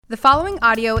The following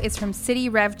audio is from City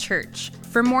Rev Church.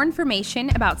 For more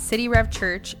information about City Rev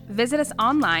Church, visit us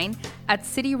online at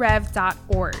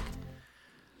cityrev.org.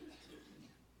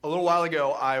 A little while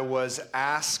ago, I was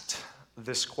asked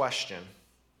this question.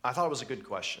 I thought it was a good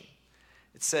question.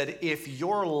 It said, if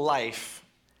your life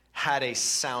had a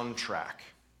soundtrack,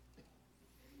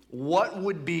 what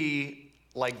would be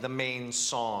like the main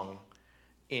song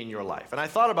in your life? And I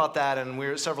thought about that,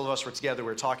 and several of us were together, we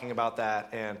were talking about that,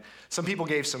 and some people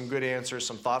gave some good answers,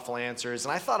 some thoughtful answers,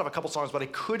 and I thought of a couple songs, but I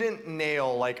couldn't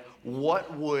nail, like,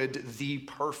 what would the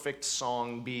perfect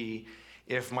song be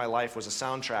if my life was a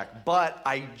soundtrack. But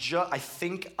I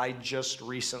think I just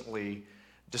recently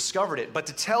discovered it. But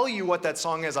to tell you what that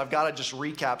song is, I've got to just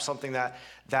recap something that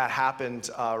happened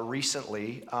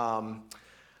recently. Well,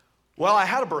 I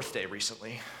had a birthday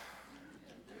recently.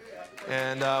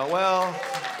 And,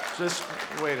 just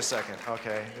wait a second,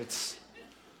 okay? It's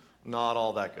not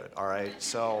all that good, all right?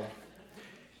 So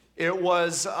it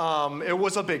was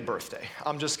a big birthday.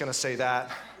 I'm just going to say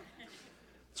that.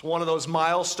 It's one of those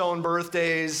milestone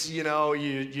birthdays, you know,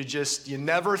 you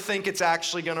never think it's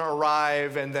actually going to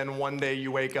arrive, and then one day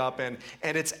you wake up and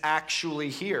it's actually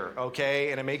here,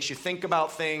 okay? And it makes you think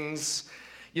about things.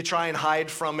 You try and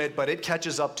hide from it, but it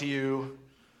catches up to you.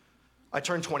 I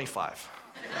turned 25.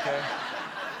 Okay?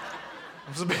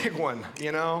 It was a big one,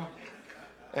 you know?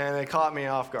 And it caught me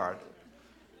off guard.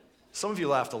 Some of you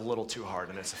laughed a little too hard,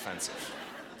 and it's offensive.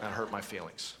 That hurt my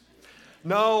feelings.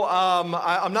 No, I'm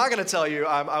not going to tell you.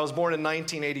 I was born in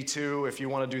 1982. If you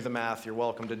want to do the math, you're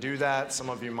welcome to do that. Some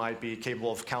of you might be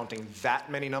capable of counting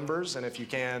that many numbers, and if you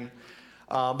can.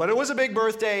 But it was a big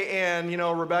birthday, and, you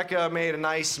know, Rebecca made a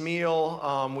nice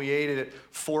meal. We ate it at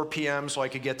 4 p.m. so I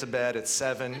could get to bed at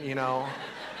 7, you know.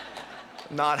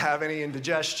 Not have any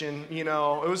indigestion, you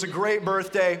know. It was a great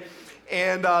birthday.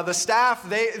 And the staff,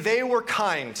 they were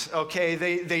kind, okay?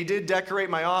 They did decorate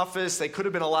my office. They could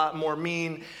have been a lot more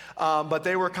mean, but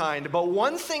they were kind. But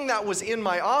one thing that was in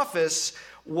my office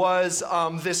was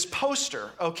this poster,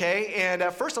 okay? And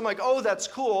at first I'm like, oh, that's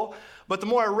cool. But the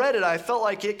more I read it, I felt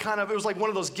like it was like one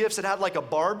of those gifts that had like a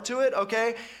barb to it,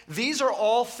 okay? These are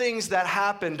all things that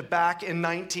happened back in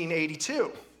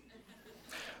 1982.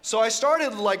 So I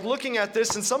started like looking at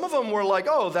this, and some of them were like,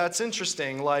 oh, that's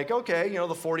interesting. Like, okay, you know,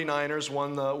 the 49ers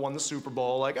won the Super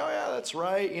Bowl. Like, oh yeah, that's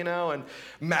right, you know, and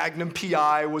Magnum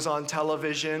PI was on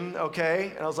television,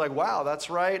 okay? And I was like, wow, that's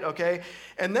right, okay?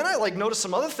 And then I like noticed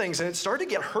some other things, and it started to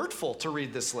get hurtful to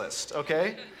read this list,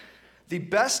 okay? The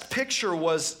best picture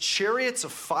was Chariots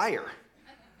of Fire.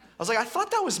 I was like, I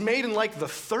thought that was made in like the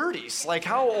 30s. Like,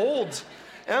 how old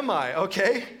am I,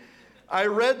 okay? I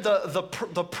read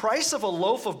the price of a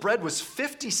loaf of bread was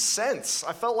 50 cents.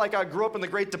 I felt like I grew up in the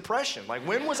Great Depression. Like,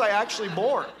 when was I actually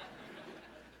born?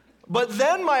 But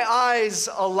then my eyes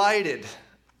alighted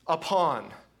upon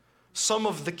some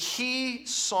of the key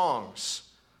songs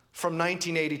from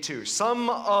 1982, some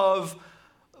of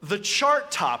the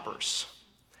chart toppers.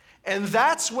 And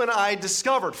that's when I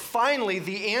discovered, finally,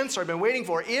 the answer I've been waiting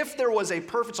for. If there was a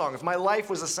perfect song, if my life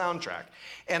was a soundtrack,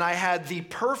 and I had the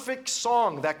perfect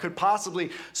song that could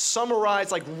possibly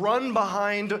summarize, like run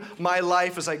behind my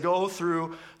life as I go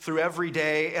through every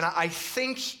day, and I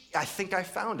think I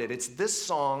found it. It's this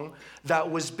song that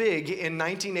was big in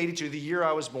 1982, the year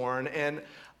I was born, and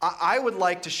I would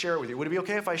like to share it with you. Would it be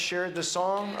okay if I shared this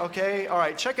song? Okay? All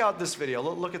right, check out this video.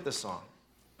 Look at this song.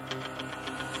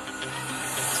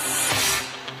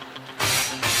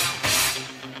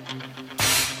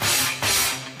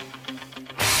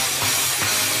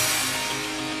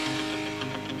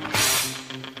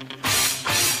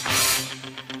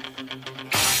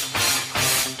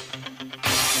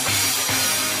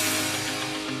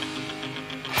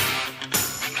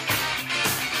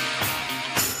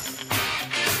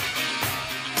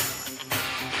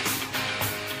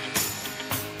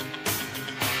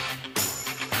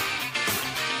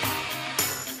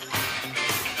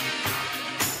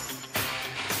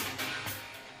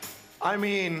 I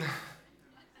mean,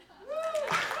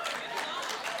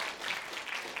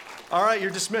 all right,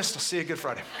 you're dismissed. I'll see you Good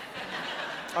Friday.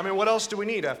 I mean, what else do we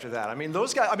need after that? I mean,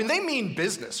 those guys, they mean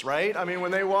business, right? I mean,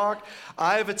 when they walk,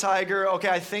 Eye of a Tiger, okay,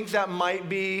 I think that might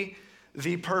be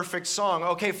the perfect song.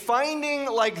 Okay, finding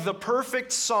like the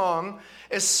perfect song,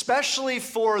 especially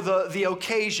for the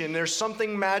occasion, there's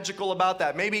something magical about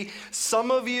that. Maybe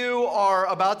some of you are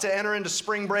about to enter into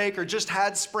spring break or just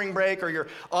had spring break or you're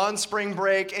on spring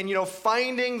break, and you know,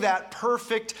 finding that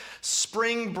perfect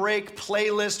spring break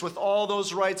playlist with all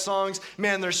those right songs,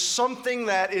 man, there's something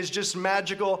that is just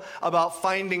magical about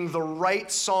finding the right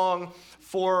song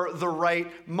for the right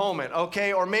moment,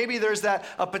 okay? Or maybe there's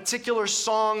a particular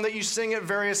song that you sing at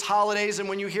various holidays, and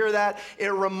when you hear that,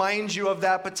 it reminds you of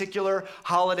that particular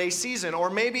holiday season. Or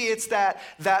maybe it's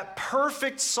that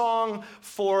perfect song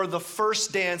for the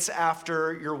first dance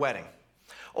after your wedding.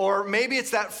 Or maybe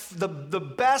it's the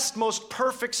best, most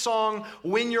perfect song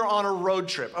when you're on a road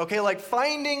trip, okay? Like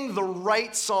finding the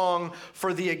right song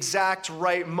for the exact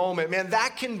right moment. Man,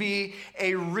 that can be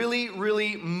a really,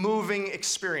 really moving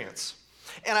experience.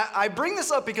 And I bring this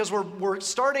up because we're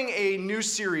starting a new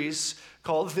series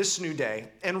called This New Day.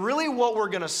 And really what we're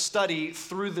going to study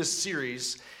through this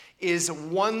series is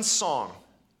one song.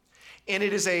 And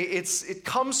it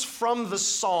comes from the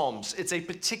Psalms. It's a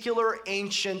particular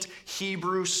ancient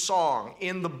Hebrew song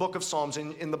in the book of Psalms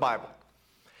in the Bible.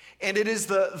 And it is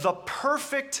the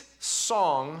perfect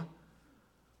song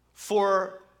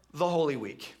for the Holy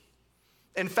Week.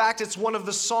 In fact, it's one of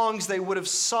the songs they would have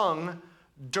sung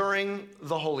during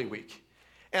the Holy Week.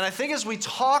 And I think as we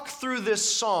talk through this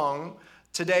song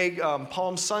today,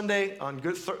 Palm Sunday, on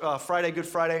Good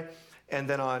Friday, and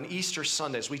then on Easter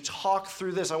Sundays, we talk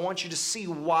through this. I want you to see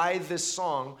why this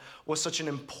song was such an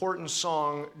important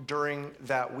song during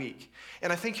that week.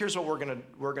 And I think here's what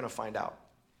we're gonna find out.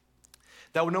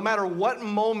 That no matter what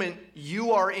moment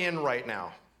you are in right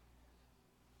now,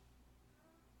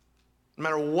 no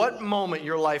matter what moment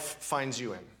your life finds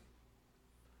you in,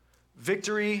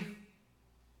 victory,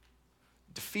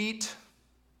 defeat,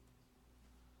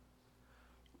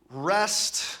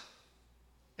 rest,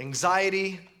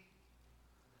 anxiety,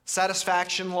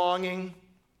 satisfaction, longing,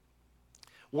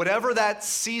 whatever that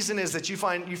season is that you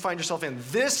find yourself in,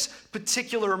 this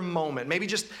particular moment, maybe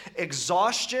just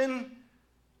exhaustion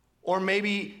or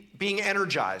maybe being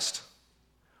energized,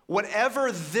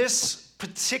 whatever this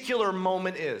particular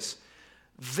moment is,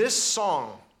 this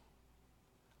song,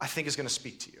 I think, is going to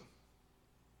speak to you.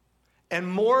 And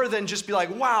more than just be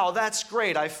like, wow, that's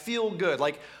great, I feel good.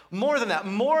 Like, more than that,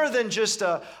 more than just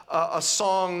a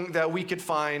song that we could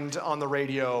find on the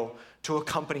radio to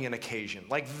accompany an occasion.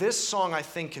 Like, this song, I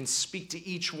think, can speak to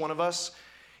each one of us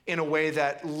in a way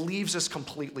that leaves us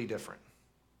completely different.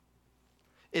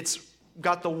 It's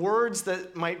got the words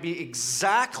that might be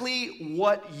exactly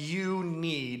what you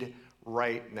need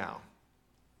right now.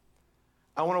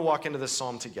 I want to walk into this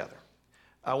psalm together.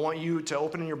 I want you to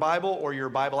open in your Bible or your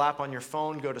Bible app on your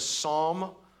phone, go to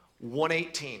Psalm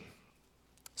 118.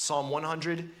 Psalm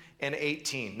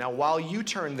 118. Now, while you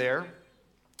turn there,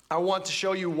 I want to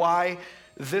show you why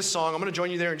this song, I'm going to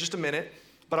join you there in just a minute,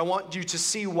 but I want you to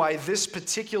see why this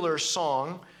particular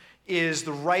song is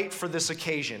the right for this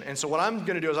occasion. And so what I'm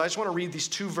going to do is I just want to read these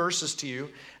two verses to you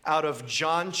out of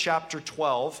John chapter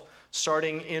 12,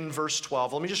 starting in verse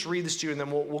 12. Let me just read this to you, and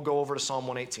then we'll go over to Psalm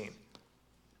 118.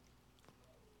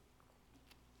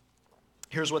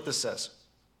 Here's what this says.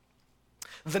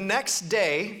 The next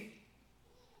day,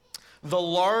 the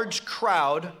large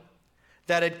crowd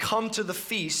that had come to the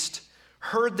feast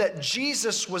heard that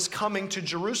Jesus was coming to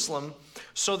Jerusalem,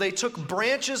 so they took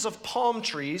branches of palm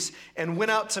trees and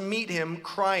went out to meet him,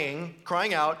 crying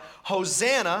out,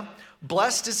 "Hosanna,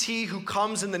 blessed is he who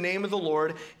comes in the name of the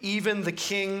Lord, even the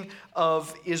King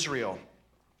of Israel."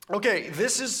 Okay,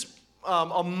 this is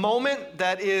a moment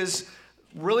that is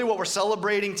really what we're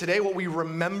celebrating today, what we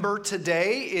remember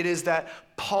today. It is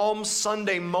that Palm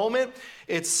Sunday moment.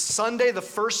 It's Sunday, the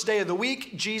first day of the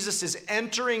week. Jesus is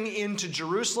entering into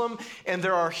Jerusalem, and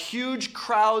there are huge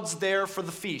crowds there for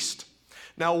the feast.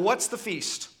 Now, what's the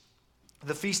feast?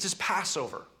 The feast is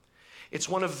Passover. It's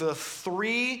one of the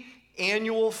 3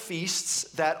 annual feasts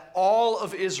that all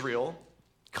of Israel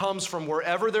comes from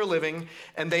wherever they're living,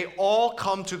 and they all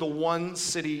come to the one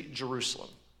city, Jerusalem.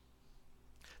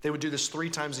 They would do this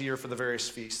 3 times a year for the various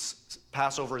feasts.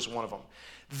 Passover is one of them.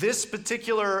 This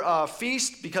particular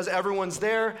feast, because everyone's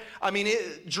there,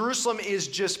 Jerusalem is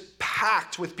just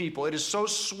packed with people. It is so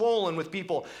swollen with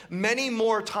people, many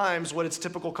more times what its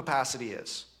typical capacity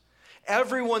is.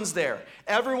 Everyone's there.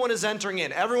 Everyone is entering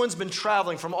in. Everyone's been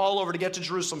traveling from all over to get to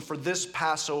Jerusalem for this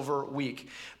Passover week.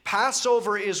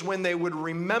 Passover is when they would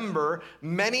remember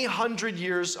many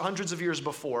hundreds of years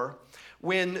before,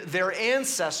 when their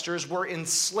ancestors were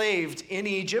enslaved in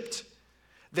Egypt.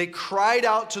 They cried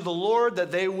out to the Lord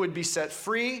that they would be set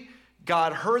free.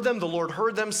 God heard them. The Lord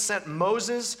heard them, sent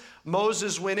Moses.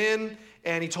 Moses went in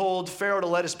and he told Pharaoh to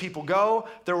let his people go.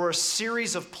 There were a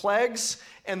series of plagues,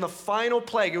 and the final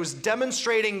plague, it was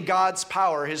demonstrating God's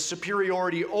power, his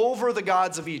superiority over the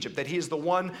gods of Egypt, that he is the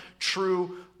one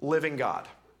true living God,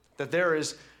 that there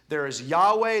is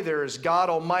Yahweh, there is God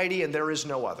Almighty, and there is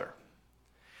no other.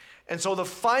 And so the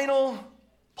final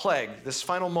plague, this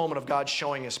final moment of God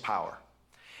showing his power,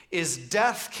 is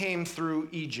death came through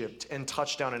Egypt and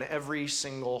touched down in every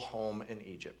single home in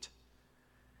Egypt.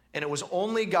 And it was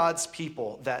only God's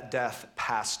people that death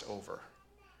passed over.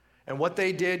 And what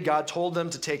they did, God told them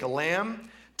to take a lamb,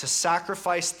 to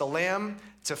sacrifice the lamb,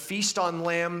 to feast on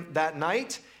lamb that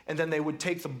night, and then they would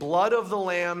take the blood of the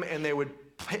lamb and they would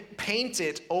paint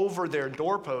it over their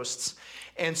doorposts.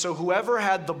 And so whoever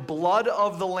had the blood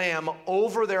of the lamb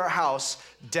over their house,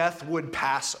 death would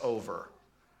pass over.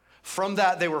 From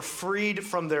that, they were freed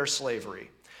from their slavery.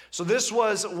 So this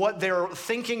was what they're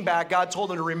thinking back. God told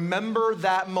them to remember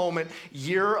that moment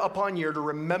year upon year, to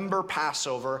remember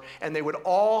Passover, and they would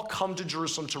all come to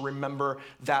Jerusalem to remember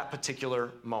that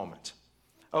particular moment.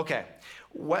 Okay,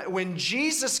 when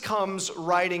Jesus comes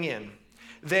riding in,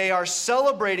 they are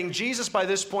celebrating Jesus. By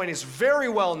this point is very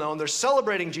well known. They're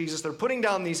celebrating Jesus. They're putting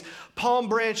down these palm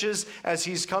branches as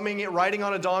he's coming, riding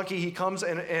on a donkey. He comes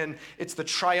and it's the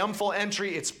triumphal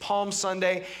entry. It's Palm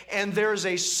Sunday. And there's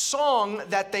a song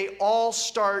that they all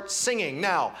start singing.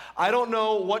 Now, I don't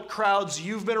know what crowds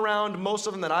you've been around. Most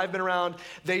of them that I've been around,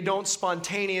 they don't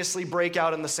spontaneously break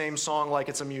out in the same song like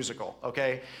it's a musical,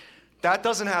 okay? That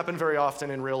doesn't happen very often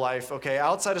in real life, okay?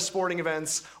 Outside of sporting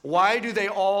events, why do they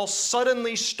all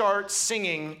suddenly start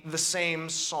singing the same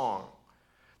song?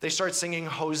 They start singing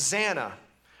Hosanna,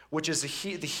 which is the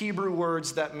Hebrew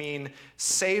words that mean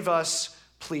save us,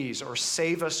 please, or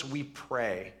save us, we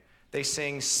pray. They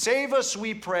sing, save us,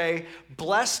 we pray,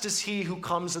 blessed is he who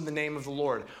comes in the name of the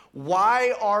Lord.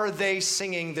 Why are they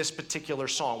singing this particular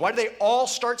song? Why do they all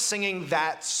start singing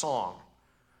that song?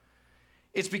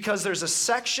 It's because there's a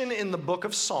section in the book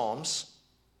of Psalms,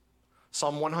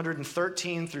 Psalm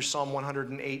 113 through Psalm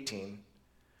 118,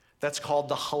 that's called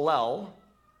the Hallel,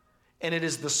 and it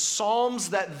is the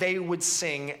psalms that they would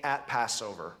sing at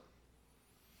Passover.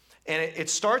 And it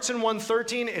starts in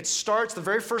 113. The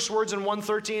very first words in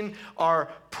 113 are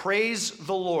praise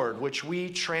the Lord, which we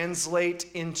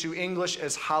translate into English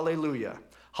as hallelujah.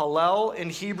 Hallel in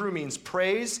Hebrew means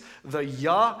praise. The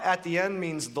Yah at the end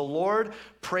means the Lord.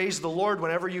 Praise the Lord.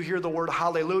 Whenever you hear the word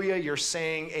hallelujah, you're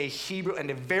saying a Hebrew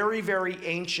and a very, very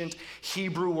ancient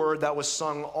Hebrew word that was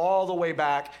sung all the way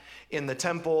back in the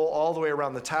temple, all the way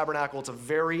around the tabernacle. It's a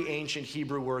very ancient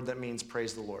Hebrew word that means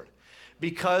praise the Lord.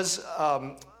 Because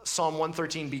Psalm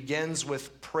 113 begins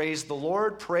with praise the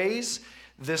Lord, praise,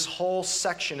 this whole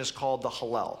section is called the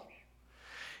Hallel.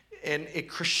 And it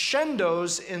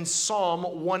crescendos in Psalm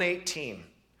 118.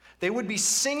 They would be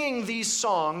singing these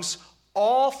songs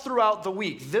all throughout the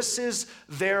week. This is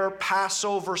their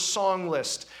Passover song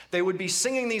list. They would be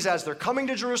singing these as they're coming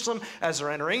to Jerusalem, as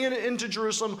they're entering into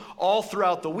Jerusalem, all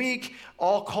throughout the week,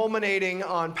 all culminating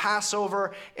on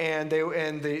Passover. And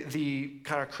the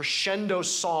kind of crescendo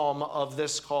psalm of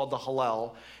this called the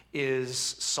Hallel is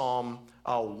Psalm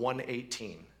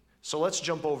 118. So let's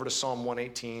jump over to Psalm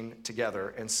 118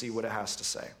 together and see what it has to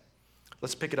say.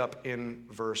 Let's pick it up in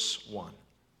verse 1.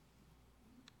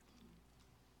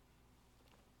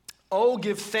 Oh,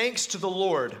 give thanks to the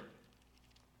Lord,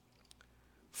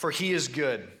 for he is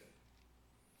good.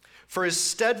 For his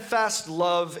steadfast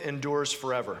love endures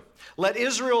forever. Let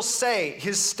Israel say,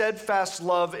 his steadfast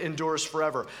love endures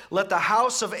forever. Let the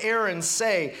house of Aaron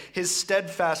say, his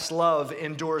steadfast love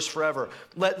endures forever.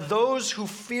 Let those who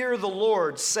fear the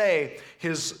Lord say,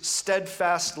 his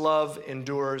steadfast love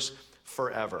endures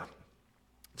forever.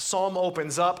 The psalm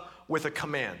opens up with a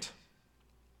command.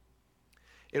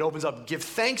 It opens up, give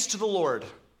thanks to the Lord.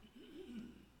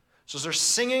 So as they're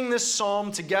singing this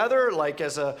psalm together, like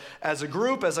as a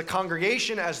group, as a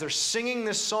congregation, as they're singing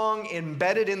this song,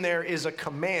 embedded in there is a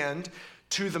command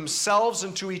to themselves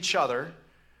and to each other.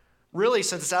 Really,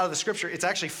 since it's out of the scripture, it's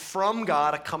actually from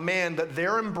God, a command that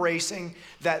they're embracing,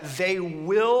 that they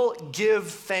will give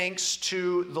thanks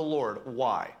to the Lord.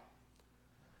 Why?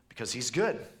 Because he's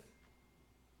good.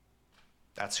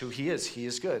 That's who he is. He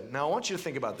is good. Now, I want you to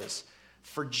think about this.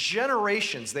 For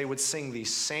generations, they would sing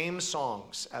these same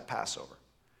songs at Passover.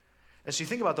 And so you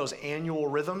think about those annual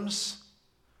rhythms,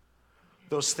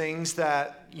 those things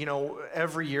that,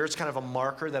 every year it's kind of a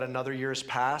marker that another year has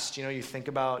passed. You think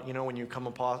about, when you come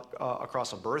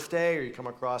across a birthday or you come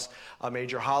across a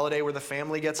major holiday where the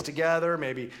family gets together,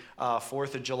 maybe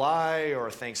 4th of July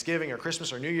or Thanksgiving or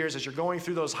Christmas or New Year's. As you're going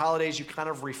through those holidays, you kind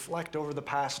of reflect over the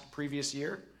previous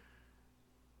year.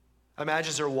 Imagine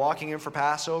as they're walking in for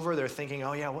Passover, they're thinking,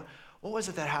 oh yeah, what was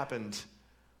it that happened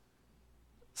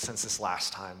since this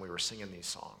last time we were singing these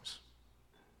songs?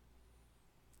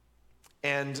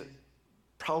 And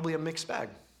probably a mixed bag.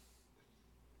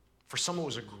 For some, it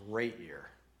was a great year.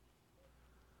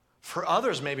 For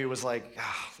others, maybe it was like,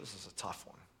 this is a tough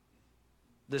one.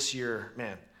 This year,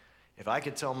 man, if I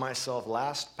could tell myself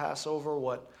last Passover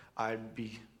what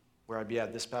where I'd be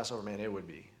at this Passover, man, it would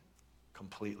be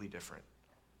completely different.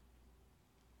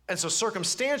 And so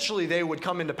circumstantially, they would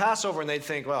come into Passover and they'd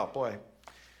think, well, boy,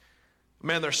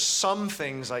 man, there's some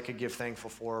things I could give thankful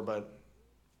for, but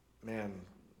man,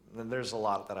 then there's a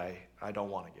lot that I don't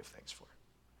want to give thanks for.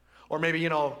 Or maybe,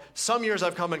 some years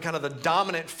I've come and kind of the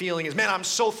dominant feeling is, man, I'm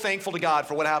so thankful to God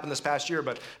for what happened this past year,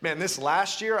 but man, this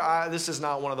last year, this is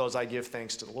not one of those I give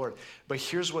thanks to the Lord. But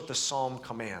here's what the psalm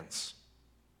commands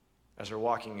as they're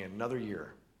walking in another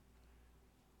year.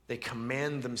 They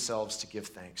command themselves to give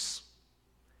thanks.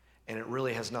 And it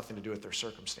really has nothing to do with their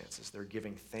circumstances. They're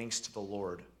giving thanks to the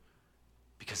Lord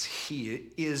because he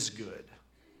is good.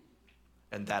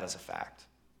 And that is a fact.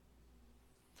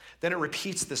 Then it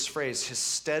repeats this phrase, his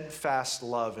steadfast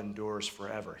love endures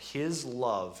forever. His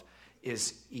love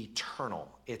is eternal.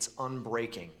 It's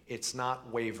unbreaking. It's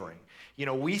not wavering.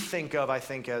 We think of, I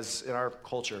think, as in our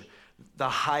culture, the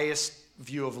highest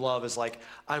view of love is like,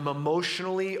 I'm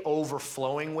emotionally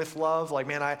overflowing with love. Like,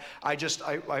 man, I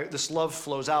this love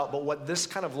flows out. But what this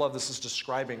kind of love this is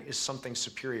describing is something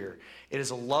superior. It is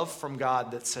a love from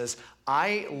God that says,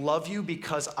 I love you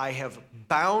because I have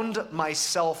bound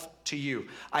myself to you.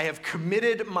 I have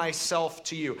committed myself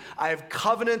to you. I have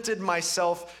covenanted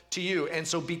myself to you. And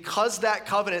so because that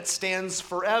covenant stands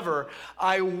forever,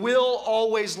 I will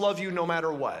always love you no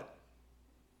matter what.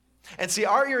 And see,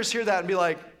 our ears hear that and be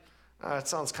like, it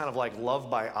sounds kind of like love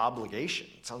by obligation.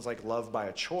 It sounds like love by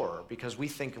a chore, because we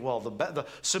think, well,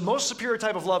 the most superior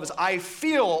type of love is I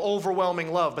feel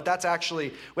overwhelming love, but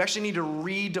we actually need to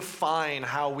redefine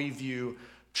how we view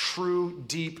true,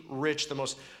 deep, rich,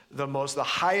 the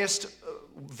highest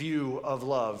view of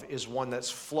love is one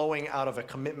that's flowing out of a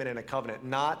commitment and a covenant,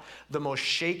 not the most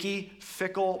shaky,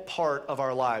 fickle part of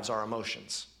our lives, our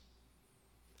emotions.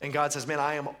 And God says, man,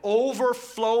 I am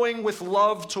overflowing with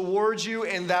love towards you,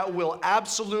 and that will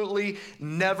absolutely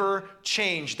never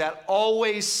change. That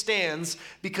always stands,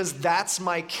 because that's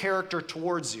my character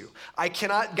towards you.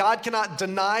 God cannot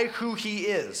deny who he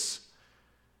is.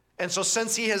 And so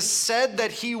since he has said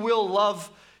that he will love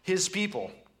his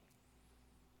people,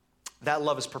 that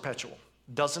love is perpetual.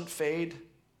 Doesn't fade,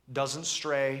 doesn't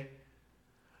stray,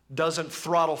 doesn't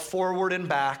throttle forward and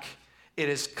back. It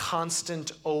is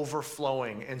constant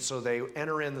overflowing. And so they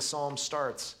enter in, the psalm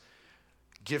starts,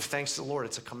 give thanks to the Lord.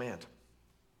 It's a command.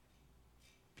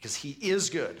 Because he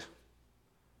is good.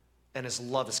 And his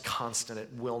love is constant. It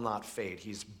will not fade.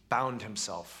 He's bound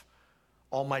himself.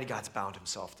 Almighty God's bound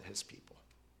himself to his people.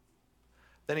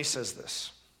 Then he says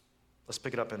this. Let's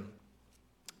pick it up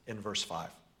in verse 5.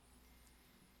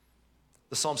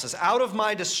 The psalm says, out of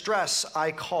my distress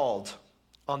I called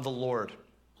on the Lord.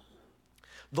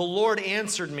 The Lord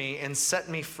answered me and set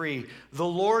me free. The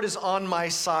Lord is on my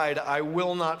side. I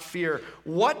will not fear.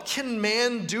 What can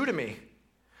man do to me?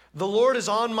 The Lord is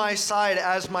on my side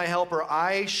as my helper.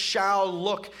 I shall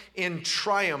look in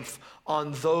triumph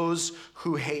on those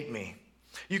who hate me.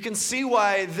 You can see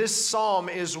why this psalm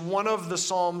is one of the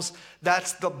psalms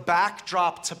that's the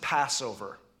backdrop to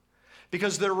Passover.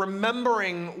 Because they're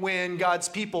remembering when God's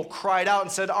people cried out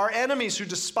and said, our enemies who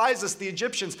despise us, the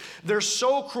Egyptians, they're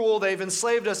so cruel, they've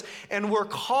enslaved us, and we're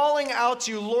calling out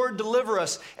to you, Lord, deliver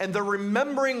us. And they're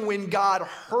remembering when God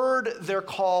heard their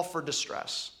call for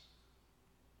distress.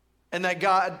 And that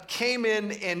God came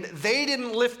in and they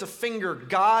didn't lift a finger.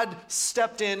 God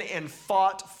stepped in and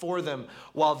fought for them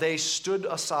while they stood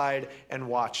aside and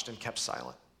watched and kept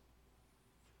silent.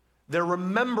 They're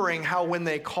remembering how when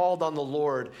they called on the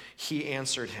Lord, he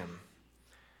answered him.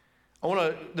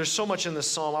 There's so much in this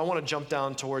psalm. I want to jump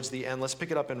down towards the end. Let's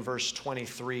pick it up in verse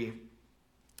 23.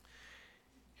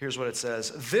 Here's what it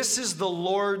says. This is the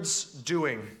Lord's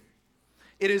doing.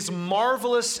 It is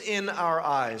marvelous in our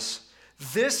eyes.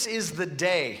 This is the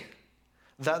day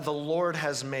that the Lord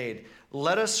has made.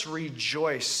 Let us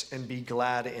rejoice and be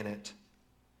glad in it.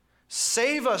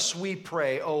 Save us, we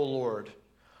pray, O Lord.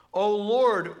 O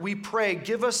Lord, we pray,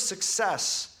 give us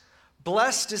success.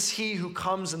 Blessed is he who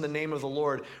comes in the name of the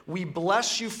Lord. We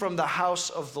bless you from the house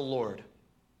of the Lord.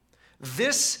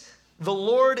 The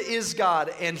Lord is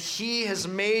God, and he has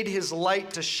made his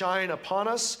light to shine upon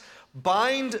us.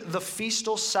 Bind the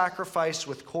festal sacrifice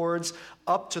with cords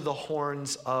up to the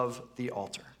horns of the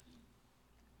altar.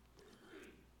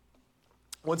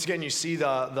 Once again, you see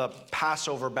the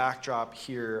Passover backdrop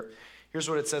here. Here's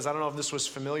what it says. I don't know if this was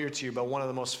familiar to you, but one of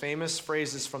the most famous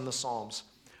phrases from the Psalms.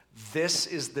 This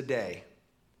is the day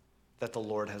that the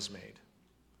Lord has made.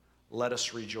 Let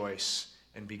us rejoice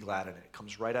and be glad in it. It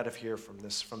comes right out of here from the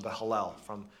Hallel,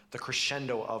 from the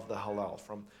crescendo of the Hallel,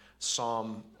 from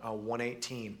Psalm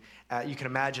 118. You can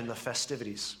imagine the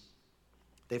festivities.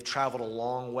 They've traveled a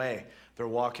long way. They're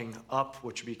walking up,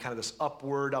 which would be kind of this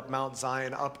upward, up Mount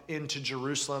Zion, up into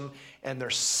Jerusalem, and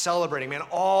they're celebrating, man,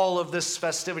 all of this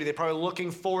festivity. They're probably looking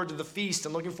forward to the feast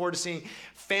and looking forward to seeing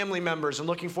family members and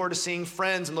looking forward to seeing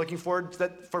friends and looking forward to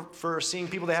for seeing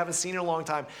people they haven't seen in a long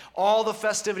time. All the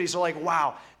festivities are like,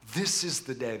 wow, this is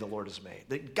the day the Lord has made.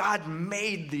 That God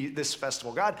made this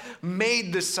festival. God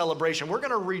made this celebration. We're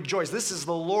going to rejoice. This is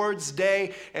the Lord's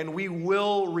day, and we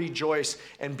will rejoice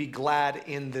and be glad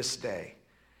in this day.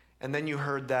 And then you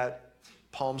heard that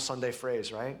Palm Sunday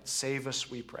phrase, right? Save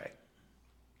us, we pray.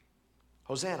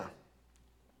 Hosanna.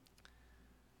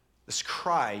 This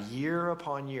cry, year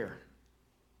upon year,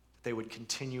 they would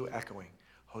continue echoing.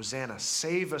 Hosanna,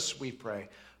 save us, we pray.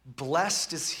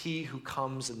 Blessed is he who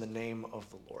comes in the name of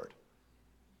the Lord.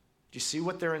 Do you see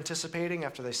what they're anticipating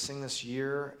after they sing this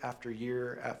year after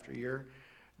year after year?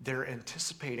 They're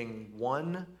anticipating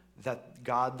one that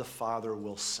God the Father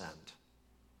will send.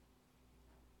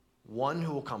 One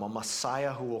who will come, a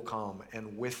Messiah who will come,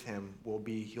 and with him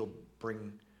he'll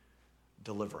bring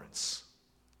deliverance.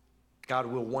 God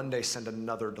will one day send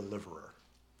another deliverer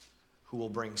who will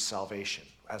bring salvation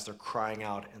as they're crying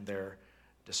out in their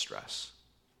distress.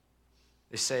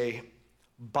 They say,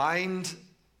 bind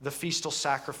the festal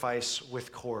sacrifice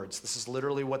with cords. This is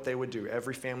literally what they would do.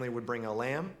 Every family would bring a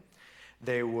lamb.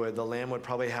 The lamb would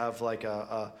probably have like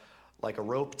a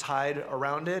rope tied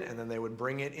around it, and then they would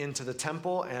bring it into the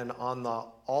temple, and on the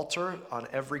altar, on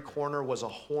every corner was a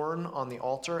horn on the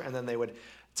altar, and then they would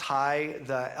tie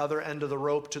the other end of the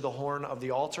rope to the horn of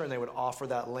the altar, and they would offer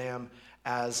that lamb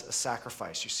as a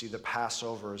sacrifice. You see the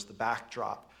Passover as the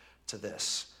backdrop to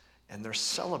this, and they're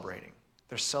celebrating.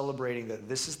 They're celebrating that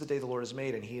this is the day the Lord has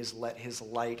made, and he has let his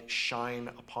light shine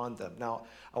upon them. Now,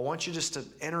 I want you just to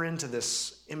enter into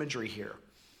this imagery here.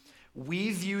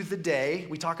 We view the day,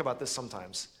 we talk about this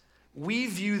sometimes, we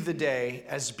view the day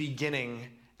as beginning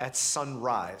at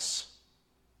sunrise.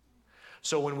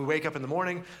 So when we wake up in the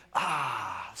morning,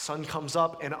 sun comes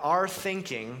up, and our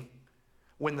thinking,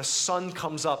 when the sun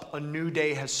comes up, a new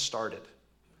day has started.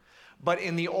 But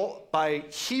by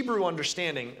Hebrew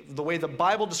understanding, the way the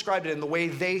Bible described it and the way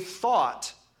they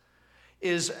thought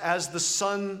is as the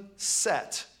sun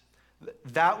set,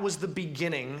 that was the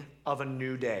beginning of a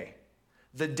new day.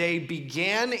 The day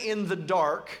began in the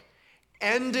dark,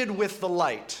 ended with the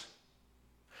light.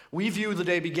 We view the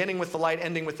day beginning with the light,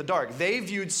 ending with the dark. They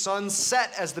viewed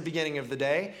sunset as the beginning of the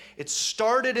day. It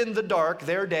started in the dark,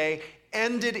 their day,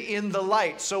 ended in the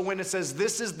light. So when it says,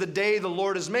 this is the day the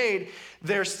Lord has made,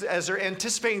 as they're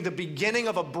anticipating the beginning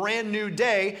of a brand new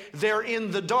day, they're in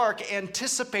the dark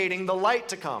anticipating the light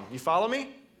to come. You follow me?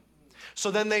 So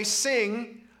then they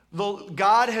sing,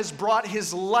 God has brought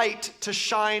his light to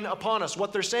shine upon us.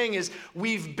 What they're saying is,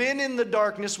 we've been in the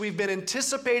darkness, we've been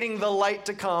anticipating the light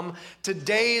to come.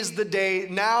 Today is the day,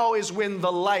 now is when the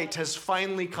light has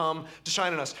finally come to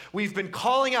shine on us. We've been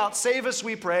calling out, save us,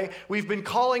 we pray. We've been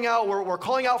calling out, we're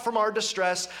calling out from our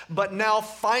distress, but now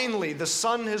finally the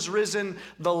sun has risen,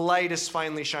 the light is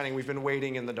finally shining. We've been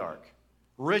waiting in the dark.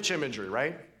 Rich imagery,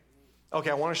 right? Okay,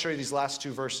 I want to show you these last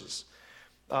two verses.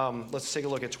 Let's take a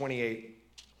look at 28.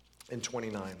 And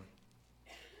 29.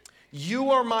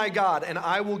 You are my God, and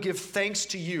I will give thanks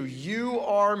to you. You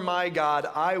are my God,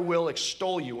 I will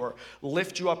extol you, or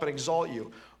lift you up and exalt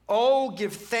you. Oh,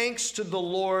 give thanks to the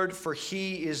Lord, for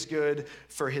he is good,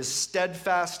 for his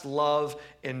steadfast love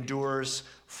endures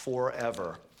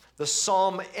forever. The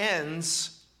psalm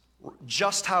ends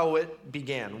just how it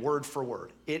began, word for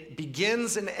word. It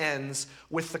begins and ends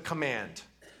with the command,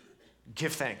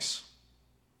 give thanks.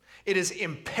 It is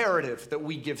imperative that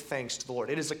we give thanks to the Lord.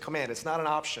 It is a command. It's not an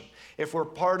option. If we're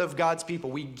part of God's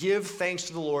people, we give thanks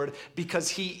to the Lord because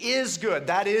he is good.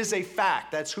 That is a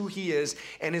fact. That's who he is.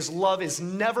 And his love is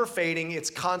never fading. It's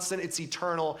constant. It's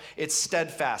eternal. It's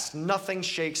steadfast. Nothing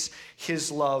shakes his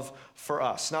love for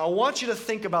us. Now, I want you to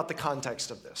think about the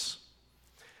context of this.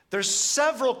 There's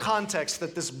several contexts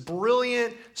that this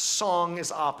brilliant song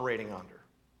is operating under.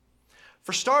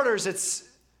 For starters,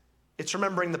 it's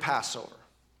remembering the Passover.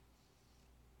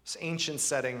 This ancient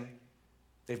setting,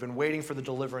 they've been waiting for the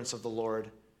deliverance of the Lord,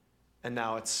 and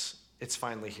now it's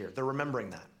finally here. They're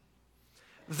remembering that.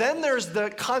 Then there's the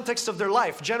context of their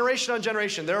life, generation on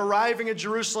generation. They're arriving at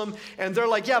Jerusalem, and they're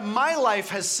like, yeah, my life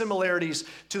has similarities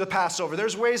to the Passover.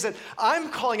 There's ways that I'm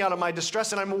calling out of my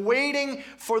distress, and I'm waiting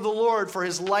for the Lord, for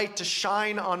his light to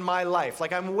shine on my life.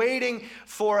 Like I'm waiting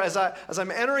for, as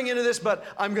I'm entering into this, but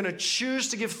I'm going to choose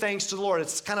to give thanks to the Lord.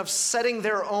 It's kind of setting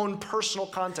their own personal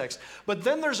context. But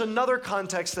then there's another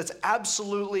context that's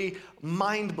absolutely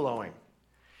mind-blowing.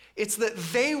 It's that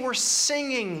they were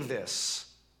singing this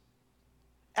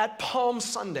at Palm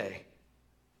Sunday.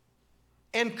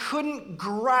 and couldn't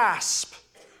grasp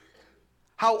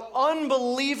how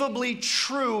unbelievably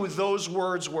true those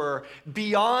words were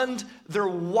beyond their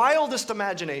wildest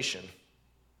imagination.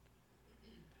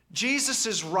 Jesus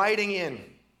is riding in,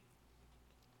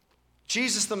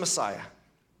 Jesus the Messiah.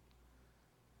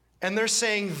 And they're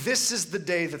saying, this is the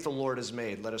day that the Lord has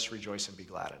made. Let us rejoice and be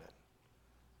glad in it.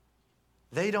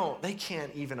 They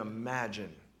can't even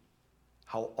imagine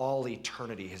how all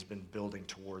eternity has been building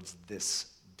towards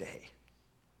this day.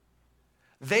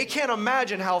 They can't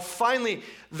imagine how finally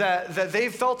that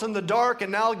they've felt in the dark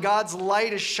and now God's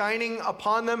light is shining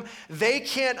upon them. They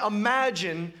can't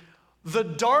imagine the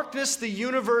darkness the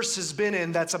universe has been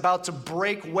in that's about to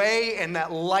break away, and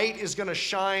that light is going to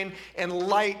shine and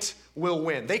light will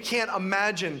win. They can't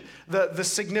imagine the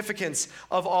significance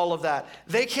of all of that.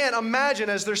 They can't imagine,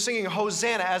 as they're singing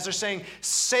Hosanna, as they're saying,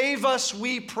 save us,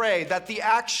 we pray, that the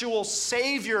actual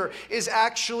Savior is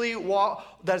actually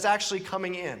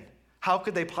coming in. How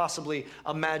could they possibly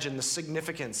imagine the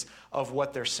significance of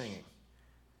what they're singing?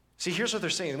 See, here's what they're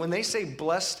saying. When they say,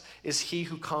 blessed is he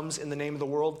who comes in the name of the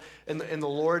world, in the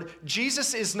Lord,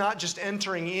 Jesus is not just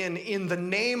entering in the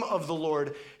name of the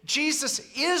Lord.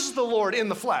 Jesus is the Lord in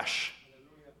the flesh.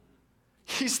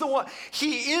 He's the one.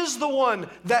 He is the one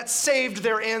that saved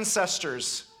their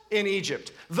ancestors in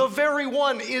Egypt. The very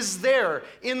one is there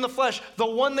in the flesh. The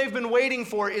one they've been waiting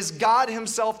for is God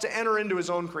himself to enter into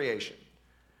his own creation.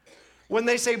 When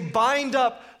they say bind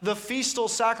up the festal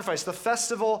sacrifice, the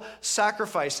festival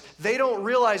sacrifice, they don't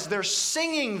realize they're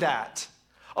singing that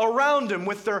around him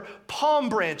with their palm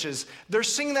branches. They're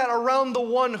singing that around the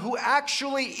one who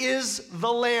actually is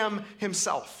the Lamb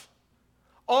himself.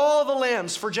 All the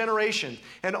lambs for generations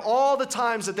and all the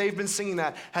times that they've been singing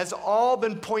that has all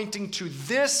been pointing to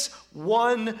this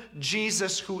one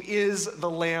Jesus who is the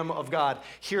Lamb of God,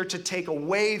 here to take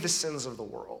away the sins of the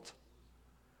world.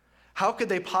 How could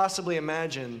they possibly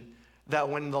imagine that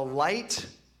when the light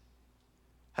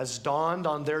has dawned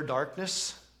on their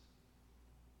darkness,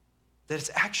 that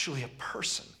it's actually a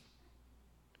person?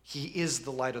 He is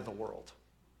the light of the world.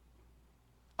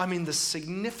 I mean, the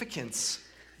significance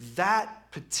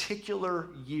that particular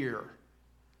year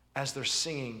as they're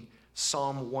singing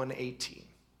Psalm 118.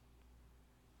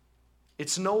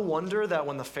 It's no wonder that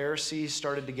when the Pharisees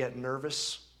started to get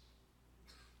nervous,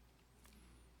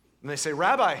 and they say,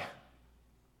 Rabbi,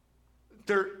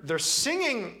 they're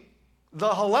singing the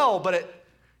Hallel, but it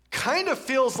kind of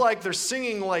feels like they're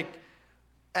singing like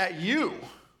at you.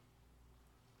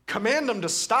 Command them to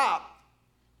stop.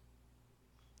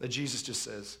 That Jesus just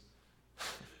says,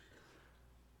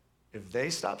 if they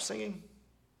stop singing,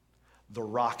 the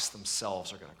rocks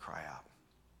themselves are going to cry out.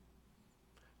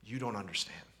 You don't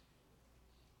understand.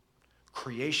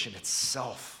 Creation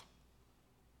itself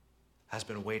has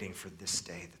been waiting for this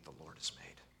day that the Lord has made.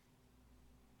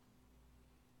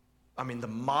 I mean, the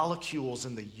molecules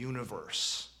in the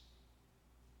universe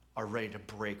are ready to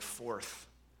break forth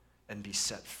and be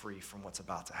set free from what's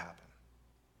about to happen.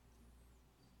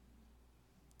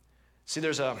 See,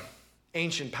 there's an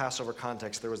ancient Passover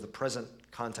context. There was the present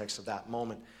context of that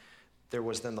moment. There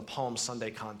was then the Palm Sunday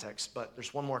context. But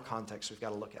there's one more context we've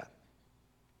got to look at.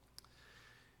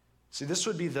 See, this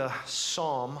would be the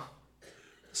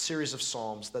series of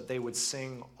psalms that they would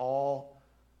sing all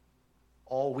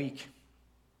week,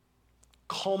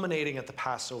 culminating at the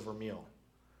Passover meal,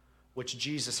 which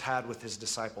Jesus had with his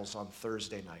disciples on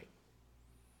Thursday night.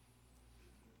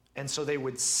 And so they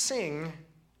would sing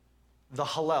the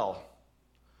Hallel,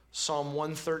 Psalm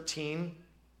 113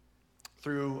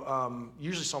 through,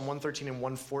 usually Psalm 113 and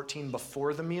 114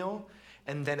 before the meal.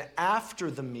 And then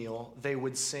after the meal, they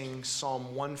would sing Psalm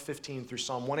 115 through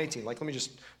Psalm 118. Like, let me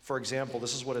just, for example,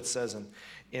 this is what it says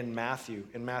in Matthew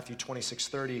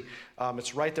 26:30.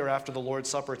 It's right there after the Lord's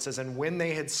Supper. It says, and when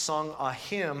they had sung a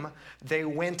hymn, they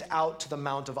went out to the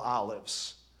Mount of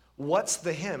Olives. What's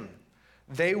the hymn?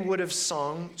 They would have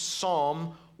sung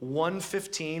Psalm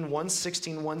 115,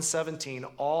 116, 117,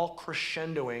 all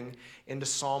crescendoing into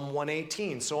Psalm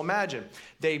 118. So imagine,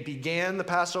 they began the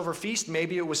Passover feast.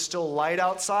 Maybe it was still light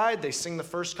outside. They sing the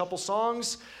first couple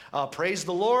songs. Praise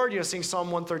the Lord. Sing Psalm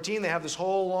 113. They have this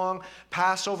whole long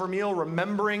Passover meal,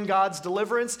 remembering God's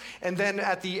deliverance. And then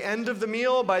at the end of the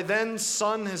meal, by then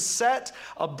sun has set.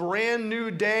 A brand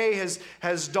new day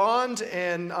has dawned.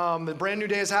 And the brand new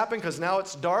day has happened because now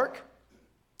it's dark.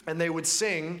 And they would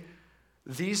sing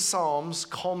these psalms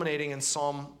culminating in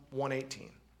Psalm 118.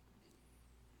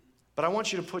 But I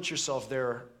want you to put yourself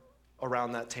there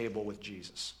around that table with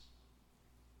Jesus.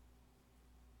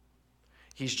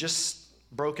 He's just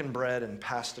broken bread and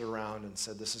passed it around and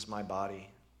said, this is my body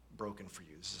broken for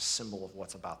you. This is a symbol of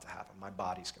what's about to happen. My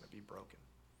body's going to be broken.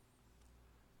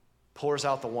 pours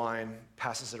out the wine,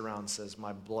 passes it around, and says,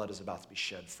 my blood is about to be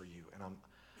shed for you. And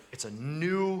it's a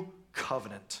new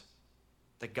covenant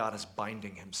that God is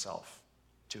binding himself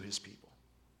to his people.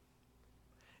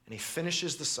 And he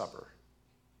finishes the supper,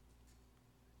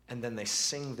 and then they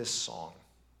sing this song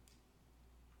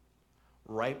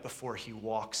right before he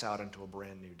walks out into a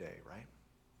brand new day, right?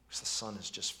 Because the sun is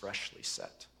just freshly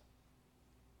set.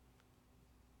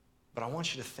 But I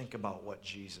want you to think about what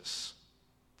Jesus,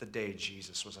 the day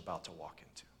Jesus was about to walk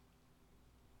into.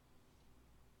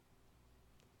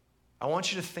 I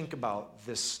want you to think about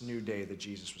this new day that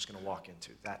Jesus was going to walk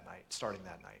into that night, starting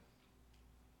that night.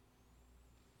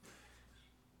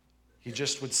 He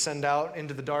just would send out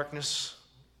into the darkness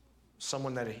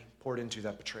someone that he poured into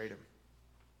that betrayed him.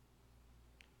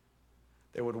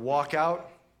 They would walk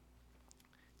out,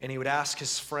 and he would ask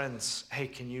his friends, hey,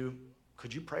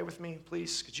 could you pray with me,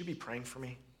 please? Could you be praying for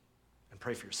me? And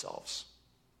pray for yourselves.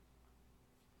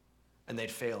 And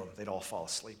they'd fail him. They'd all fall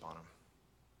asleep on him.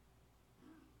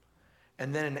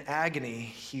 And then in agony,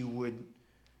 he would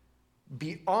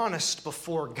be honest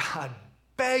before God,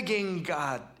 begging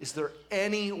God, is there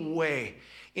any way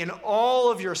in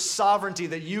all of your sovereignty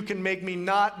that you can make me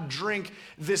not drink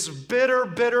this bitter,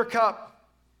 bitter cup?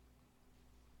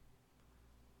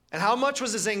 And how much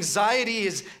was his anxiety,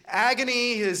 his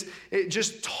agony, his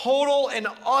just total and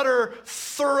utter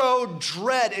thorough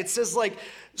dread? It says like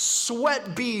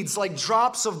sweat beads, like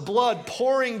drops of blood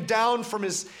pouring down from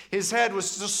his head. Was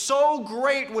so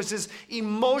great was his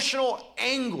emotional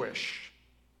anguish.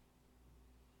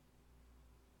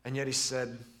 And yet he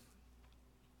said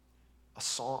a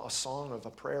song of a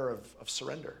prayer of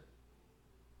surrender.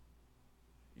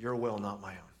 Your will, not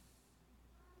my own.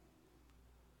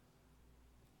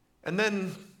 And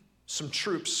then some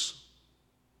troops,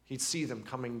 he'd see them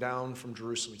coming down from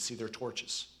Jerusalem. He'd see their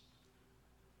torches.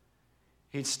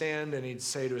 He'd stand and he'd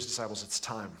say to his disciples, it's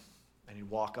time. And he'd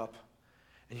walk up.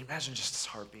 And you imagine just his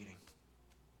heart beating.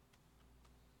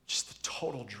 Just the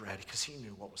total dread, because he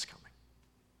knew what was coming.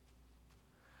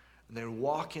 And they would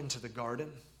walk into the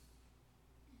garden.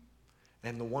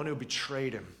 And the one who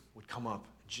betrayed him would come up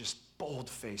and just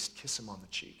bold-faced kiss him on the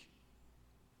cheek.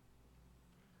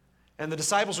 And the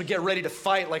disciples would get ready to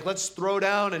fight, like, let's throw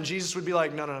down. And Jesus would be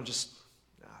like, no, this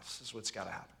is what's got to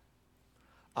happen.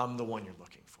 I'm the one you're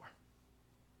looking for.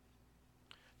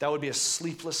 That would be a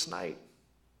sleepless night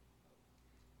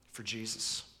for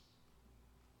Jesus.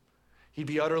 He'd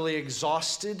be utterly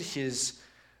exhausted.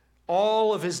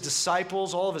 All of his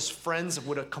disciples, all of his friends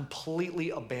would have completely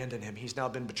abandoned him. He's now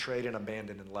been betrayed and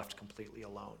abandoned and left completely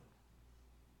alone.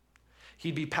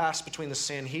 He'd be passed between the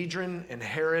Sanhedrin and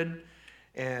Herod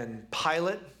and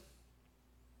Pilate,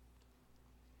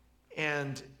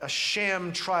 and a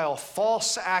sham trial,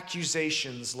 false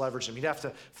accusations leveraged him. He'd have to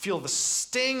feel the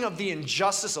sting of the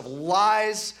injustice of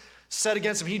lies said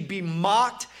against him. He'd be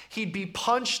mocked, he'd be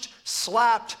punched,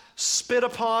 slapped, spit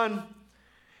upon.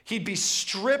 He'd be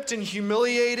stripped and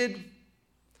humiliated.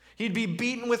 He'd be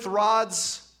beaten with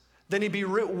rods. Then he'd be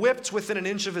whipped within an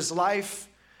inch of his life.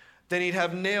 Then he'd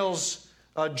have nails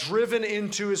driven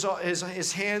into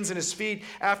his hands and his feet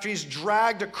after he's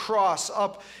dragged a cross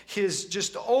up his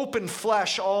just open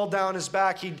flesh all down his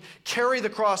back. He'd carry the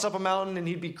cross up a mountain and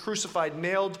he'd be crucified,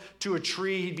 nailed to a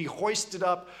tree. He'd be hoisted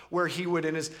up where he would,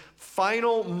 in his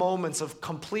final moments of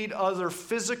complete other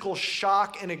physical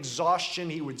shock and exhaustion,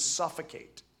 he would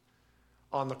suffocate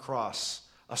on the cross,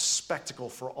 a spectacle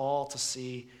for all to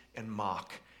see and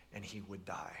mock, and he would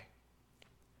die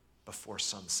before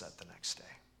sunset the next day.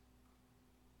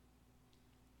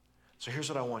 So here's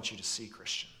what I want you to see,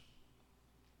 Christian.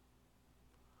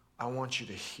 I want you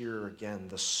to hear again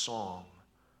the song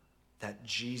that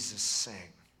Jesus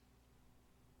sang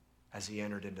as he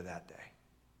entered into that day.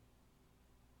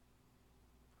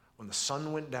 When the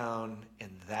sun went down in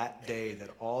that day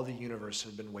that all the universe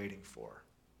had been waiting for,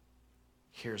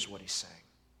 here's what he sang.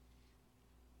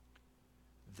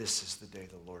 This is the day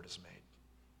the Lord has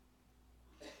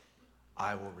made.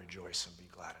 I will rejoice and be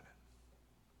glad in it.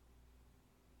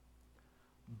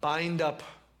 Bind up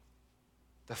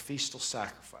the festal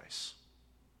sacrifice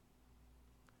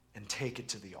and take it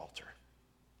to the altar.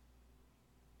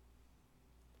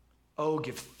 Oh,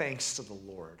 give thanks to the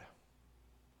Lord,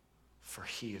 for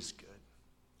he is good,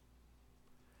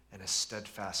 and his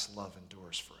steadfast love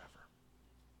endures forever.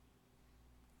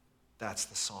 That's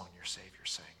the song your Savior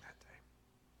sang that day.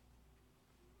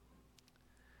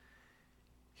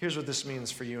 Here's what this means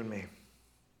for you and me.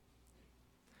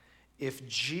 If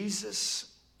Jesus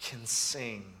can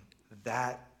sing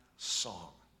that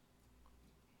song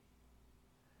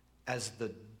as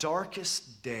the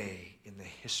darkest day in the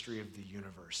history of the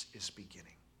universe is beginning,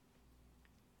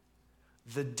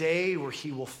 the day where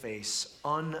he will face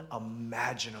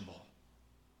unimaginable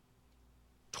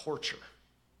torture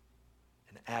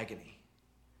and agony.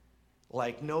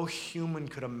 Like no human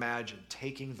could imagine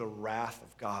taking the wrath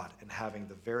of God and having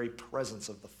the very presence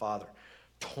of the Father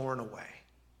torn away.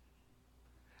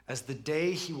 As the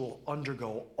day he will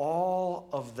undergo all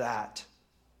of that,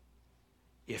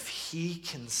 if he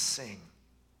can sing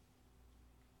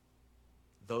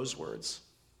those words,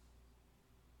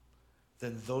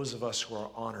 then those of us who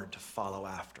are honored to follow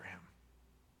after him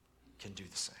can do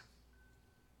the same.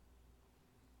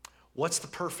 What's the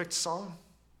perfect song?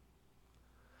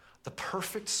 The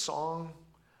perfect song,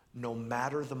 no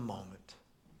matter the moment,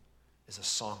 is a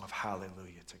song of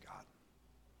hallelujah to God.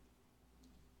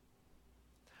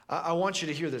 I want you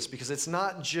to hear this because it's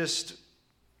not just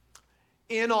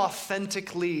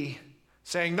inauthentically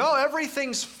saying, no,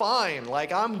 everything's fine,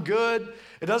 like I'm good,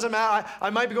 it doesn't matter, I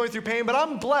might be going through pain, but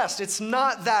I'm blessed. It's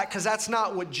not that, because that's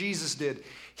not what Jesus did.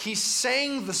 He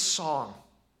sang the song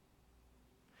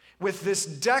with this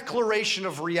declaration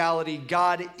of reality: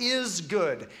 God is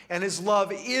good and his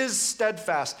love is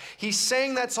steadfast. He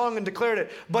sang that song and declared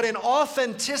it, but in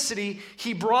authenticity,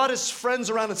 he brought his friends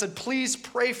around and said, please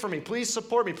pray for me, please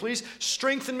support me, please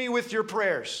strengthen me with your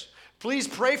prayers. Please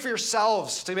pray for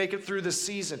yourselves to make it through this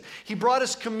season. He brought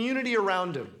his community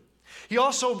around him. He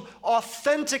also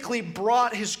authentically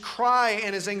brought his cry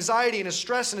and his anxiety and his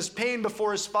stress and his pain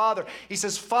before his Father. He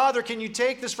says, Father, can you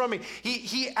take this from me?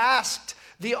 He asked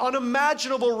the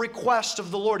unimaginable request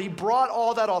of the Lord. He brought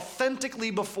all that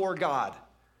authentically before God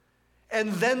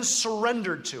and then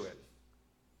surrendered to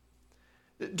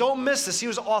it. Don't miss this. He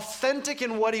was authentic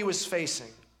in what he was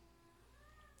facing.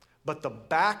 But the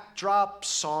backdrop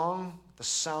song, the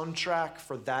soundtrack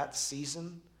for that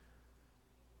season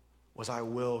was, I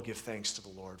will give thanks to the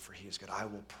Lord, for he is good. I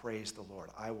will praise the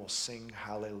Lord. I will sing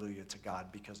hallelujah to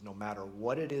God, because no matter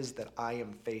what it is that I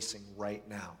am facing right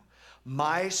now,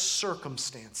 my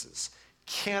circumstances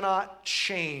cannot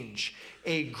change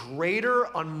a greater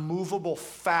unmovable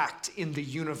fact in the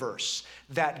universe,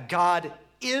 that God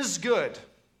is good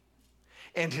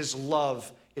and his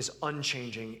love is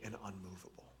unchanging and unmovable.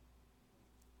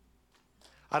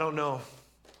 I don't know.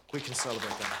 We can celebrate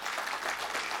that.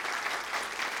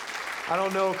 I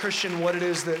don't know, Christian, what it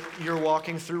is that you're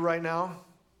walking through right now.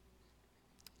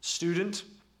 Student,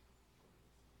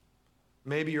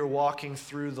 maybe you're walking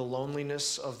through the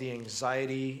loneliness of the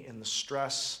anxiety and the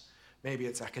stress. Maybe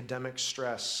it's academic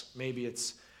stress. Maybe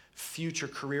it's future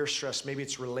career stress. Maybe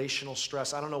it's relational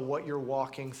stress. I don't know what you're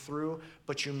walking through,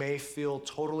 but you may feel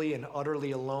totally and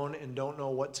utterly alone and don't know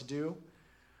what to do.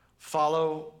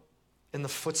 Follow in the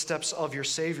footsteps of your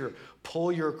Savior.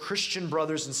 Pull your Christian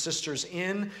brothers and sisters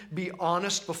in. Be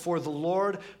honest before the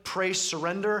Lord. Pray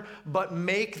surrender. But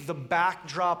make the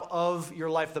backdrop of your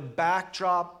life, the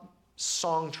backdrop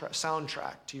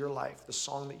soundtrack to your life, the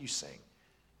song that you sing,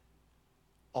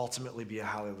 ultimately be a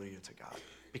hallelujah to God,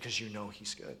 because you know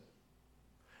he's good.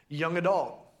 Young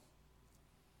adult,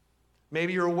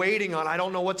 maybe you're waiting on, I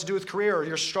don't know what to do with career, or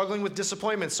you're struggling with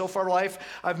disappointment. So far in life,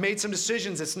 I've made some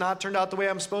decisions. It's not turned out the way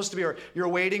I'm supposed to be. Or you're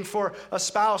waiting for a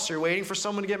spouse, or you're waiting for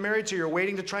someone to get married to. You're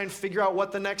waiting to try and figure out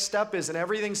what the next step is. And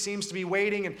everything seems to be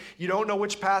waiting, and you don't know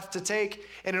which path to take.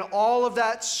 And in all of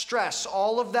that stress,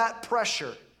 all of that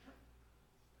pressure,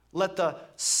 let the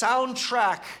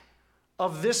soundtrack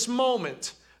of this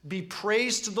moment be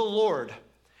praise to the Lord,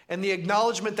 and the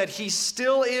acknowledgement that he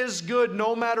still is good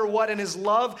no matter what, and his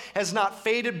love has not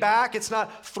faded back, it's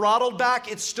not throttled back,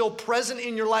 it's still present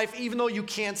in your life even though you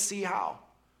can't see how.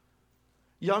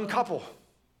 Young couple,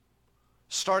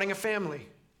 starting a family,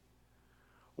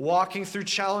 walking through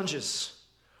challenges,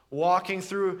 walking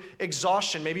through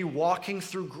exhaustion, maybe walking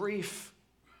through grief.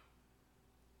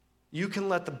 You can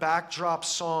let the backdrop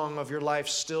song of your life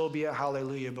still be a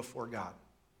hallelujah before God.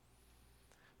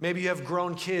 Maybe you have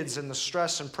grown kids and the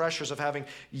stress and pressures of having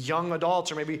young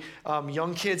adults, or maybe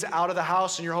young kids out of the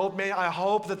house, and I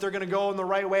hope that they're going to go in the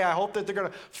right way. I hope that they're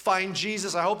going to find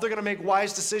Jesus. I hope they're going to make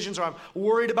wise decisions, or I'm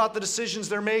worried about the decisions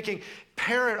they're making.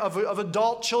 Parent of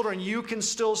adult children, you can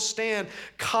still stand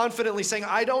confidently saying,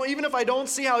 even if I don't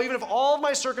see how, even if all of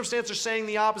my circumstances are saying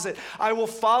the opposite, I will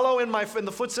follow in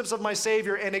the footsteps of my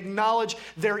Savior and acknowledge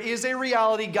there is a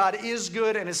reality. God is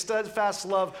good, and his steadfast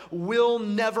love will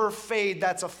never fade.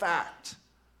 That's a fact.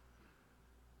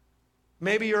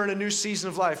 Maybe you're in a new season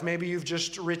of life. Maybe you've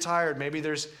just retired. Maybe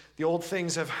the old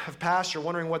things have passed. You're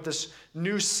wondering what this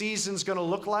new season's going to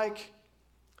look like.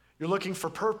 You're looking for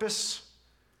purpose.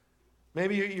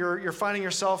 Maybe you're finding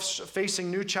yourself facing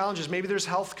new challenges. Maybe there's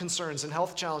health concerns and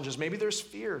health challenges. Maybe there's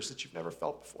fears that you've never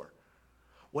felt before.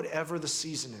 Whatever the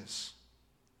season is,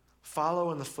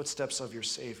 Follow in the footsteps of your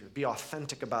Savior. Be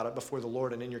authentic about it before the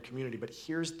Lord and in your community. But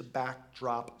here's the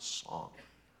backdrop song.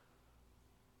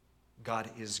 God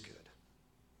is good.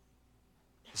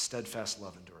 His steadfast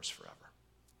love endures forever.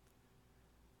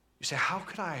 You say, how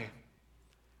could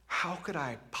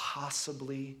I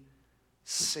possibly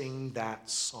sing that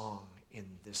song in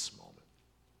this moment?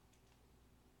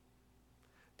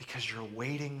 Because you're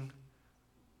waiting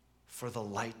for the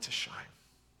light to shine.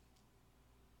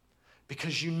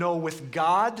 Because you know with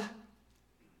God,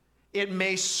 it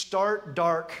may start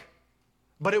dark,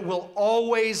 but it will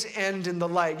always end in the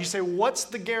light. You say, what's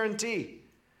the guarantee?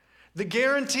 The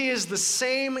guarantee is the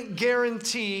same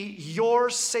guarantee your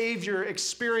Savior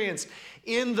experienced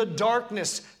in the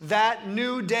darkness that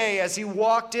new day as he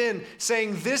walked in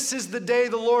saying, this is the day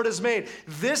the Lord has made.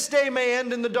 This day may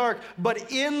end in the dark,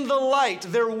 but in the light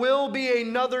there will be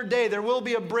another day. There will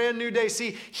be a brand new day.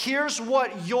 See, here's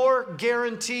what your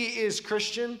guarantee is,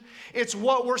 Christian. It's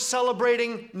what we're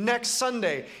celebrating next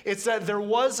Sunday. It's that there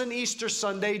was an Easter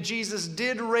Sunday. Jesus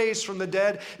did raise from the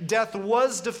dead. Death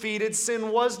was defeated.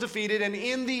 Sin was defeated. And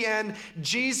in the end,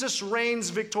 Jesus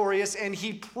reigns victorious, and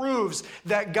he proves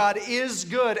that God is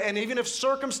good. And even if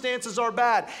circumstances are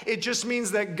bad, it just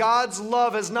means that God's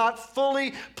love has not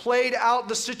fully played out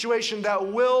the situation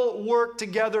that will work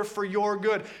together for your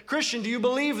good. Christian, do you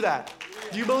believe that?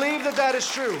 Do you believe that that is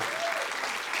true?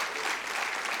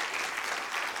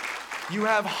 You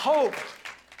have hope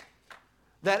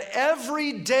that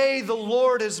every day the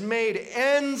Lord has made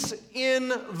ends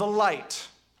in the light.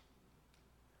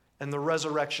 And the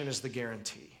resurrection is the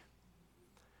guarantee.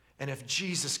 And if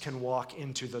Jesus can walk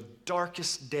into the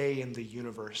darkest day in the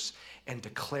universe and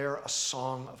declare a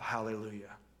song of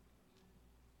hallelujah,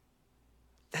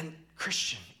 then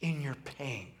Christian, in your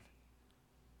pain,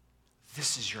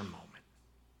 this is your moment.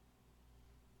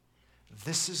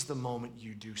 This is the moment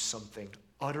you do something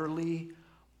utterly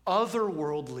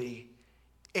otherworldly,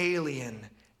 alien,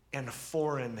 and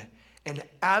foreign, and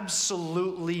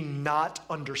absolutely not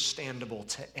understandable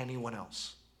to anyone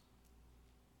else.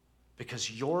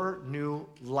 Because your new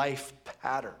life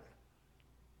pattern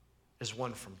is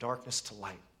one from darkness to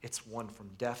light. It's one from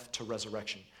death to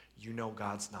resurrection. You know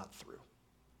God's not through.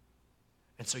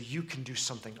 And so you can do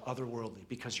something otherworldly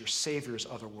because your Savior is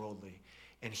otherworldly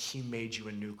and he made you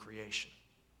a new creation.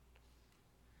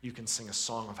 You can sing a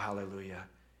song of hallelujah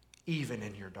even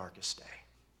in your darkest day.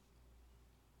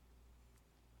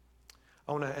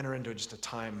 I want to enter into just a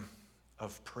time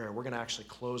of prayer. We're going to actually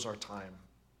close our time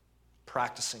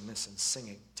practicing this and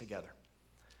singing together.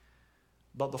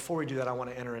 But before we do that, I want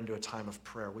to enter into a time of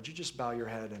prayer. Would you just bow your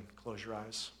head and close your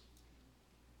eyes?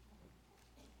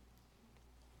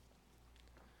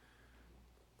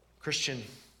 Christian,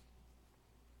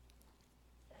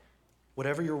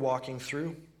 whatever you're walking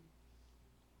through,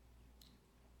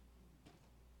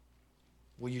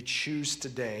 will you choose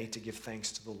today to give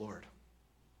thanks to the Lord?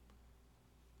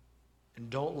 And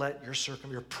don't let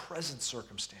your present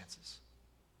circumstances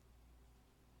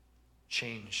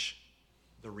change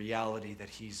the reality that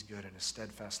he's good and his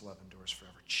steadfast love endures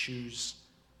forever. Choose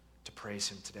to praise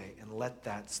him today and let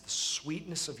that, the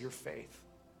sweetness of your faith,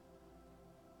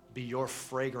 be your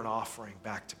fragrant offering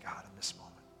back to God in this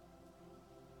moment.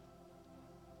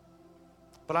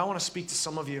 But I want to speak to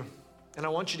some of you, and I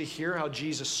want you to hear how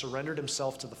Jesus surrendered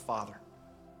himself to the Father.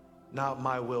 Not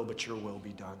my will, but your will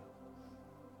be done.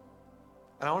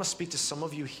 And I want to speak to some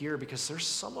of you here because there's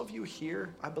some of you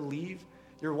here, I believe,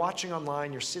 you're watching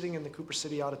online, you're sitting in the Cooper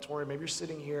City Auditorium, maybe you're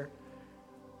sitting here.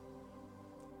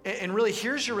 And really,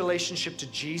 here's your relationship to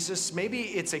Jesus. Maybe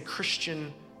it's a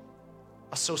Christian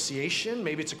association,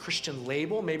 maybe it's a Christian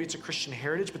label, maybe it's a Christian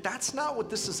heritage, but that's not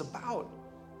what this is about.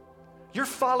 You're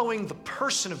following the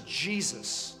person of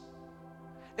Jesus.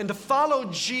 And to follow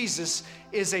Jesus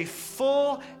is a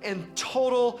full and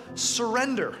total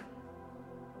surrender.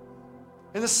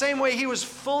 In the same way he was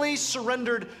fully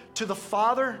surrendered to the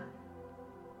Father,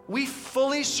 we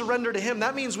fully surrender to him.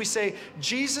 That means we say,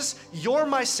 Jesus, you're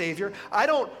my Savior. I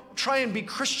don't try and be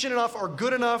Christian enough or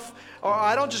good enough, or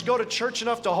I don't just go to church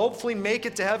enough to hopefully make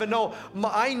it to heaven. No,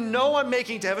 I know I'm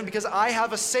making it to heaven because I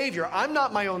have a Savior. I'm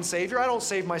not my own Savior. I don't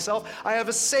save myself. I have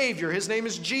a Savior. His name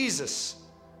is Jesus.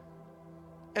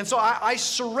 And so I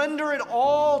surrender it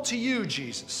all to you,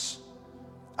 Jesus.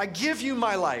 I give you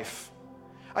my life.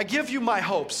 I give you my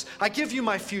hopes. I give you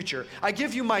my future. I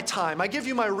give you my time. I give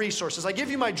you my resources. I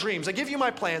give you my dreams. I give you my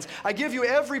plans. I give you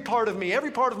every part of me,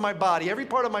 every part of my body, every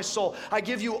part of my soul. I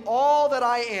give you all that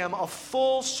I am, a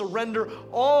full surrender,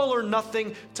 all or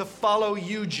nothing to follow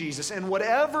you, Jesus. And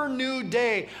whatever new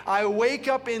day I wake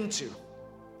up into,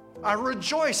 I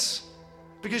rejoice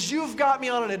Because you've got me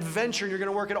on an adventure, and you're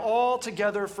going to work it all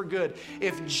together for good.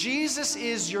 If Jesus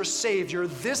is your Savior,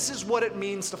 this is what it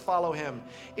means to follow him.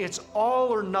 It's all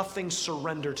or nothing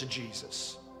surrender to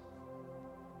Jesus.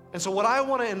 And so what I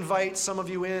want to invite some of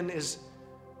you in is,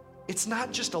 it's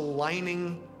not just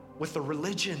aligning with the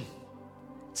religion.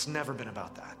 It's never been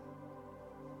about that.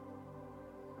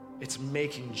 It's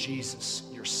making Jesus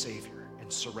your Savior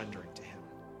and surrendering to him.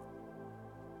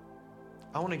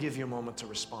 I want to give you a moment to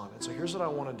respond. And so here's what I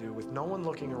want to do, with no one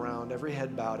looking around, every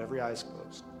head bowed, every eyes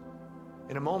closed.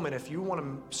 In a moment, if you want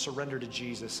to surrender to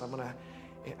Jesus, I'm going to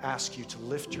ask you to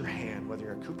lift your hand, whether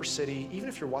you're in Cooper City, even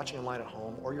if you're watching online at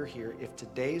home, or you're here. If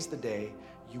today's the day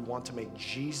you want to make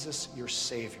Jesus your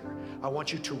Savior, I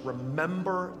want you to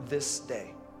remember this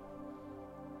day.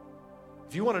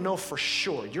 If you want to know for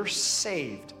sure you're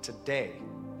saved today,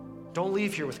 don't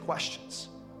leave here with questions.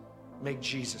 Make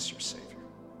Jesus your Savior.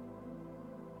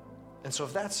 And so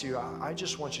if that's you, I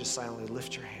just want you to silently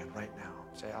lift your hand right now.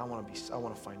 Say, I want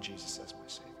to find Jesus as my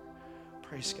Savior.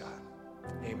 Praise God.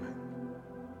 Amen.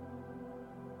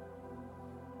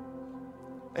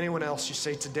 Anyone else, you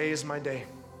say, today is my day.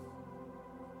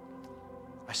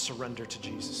 I surrender to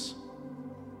Jesus.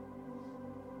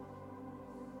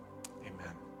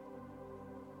 Amen.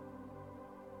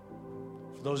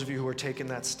 For those of you who are taking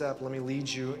that step, let me lead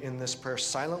you in this prayer.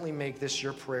 Silently make this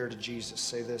your prayer to Jesus.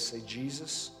 Say this, say,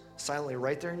 Jesus, silently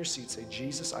right there in your seat, say,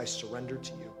 Jesus, I surrender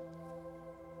to you.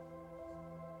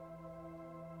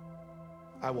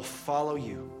 I will follow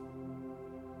you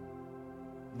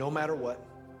no matter what,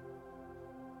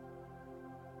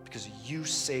 because you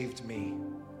saved me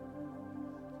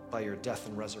by your death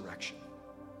and resurrection.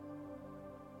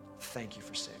 Thank you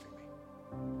for saving me.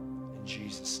 In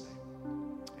Jesus' name,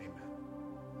 amen.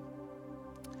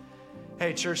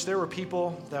 Hey, church, there were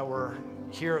people that were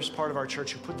here as part of our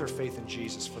church who put their faith in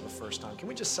Jesus for the first time. Can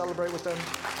we just celebrate with them?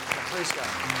 Praise God.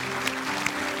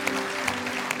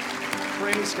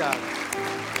 Praise God.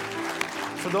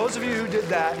 For those of you who did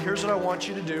that, here's what I want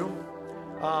you to do.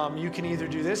 You can either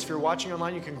do this. If you're watching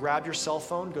online, you can grab your cell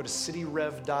phone, go to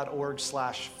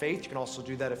cityrev.org/faith. You can also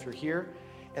do that if you're here.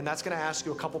 And that's going to ask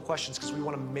you a couple questions because we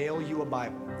want to mail you a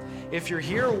Bible. If you're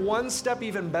here, one step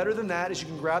even better than that is you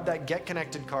can grab that Get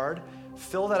Connected card,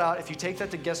 fill that out. If you take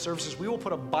that to guest services, we will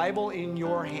put a Bible in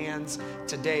your hands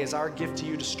today as our gift to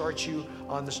you to start you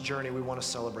on this journey we want to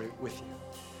celebrate with you.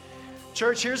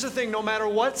 Church, here's the thing. No matter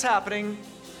what's happening,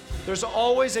 there's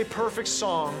always a perfect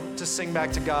song to sing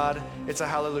back to God. It's a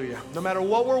hallelujah. No matter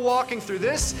what we're walking through,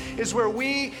 this is where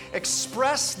we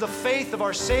express the faith of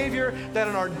our Savior, that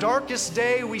in our darkest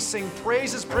day we sing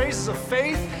praises of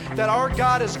faith, that our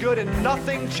God is good and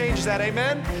nothing changes that.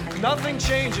 Amen? Nothing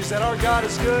changes that our God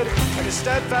is good and His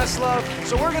steadfast love.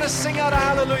 So we're going to sing out a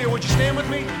hallelujah. Would you stand with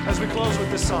me as we close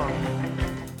with this song?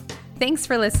 Thanks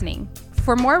for listening.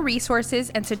 For more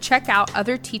resources and to check out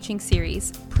other teaching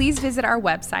series, please visit our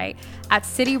website at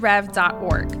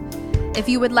cityrev.org. If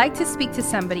you would like to speak to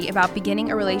somebody about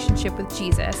beginning a relationship with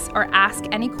Jesus or ask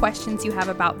any questions you have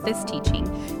about this teaching,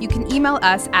 you can email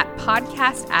us at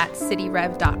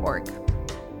podcast@cityrev.org.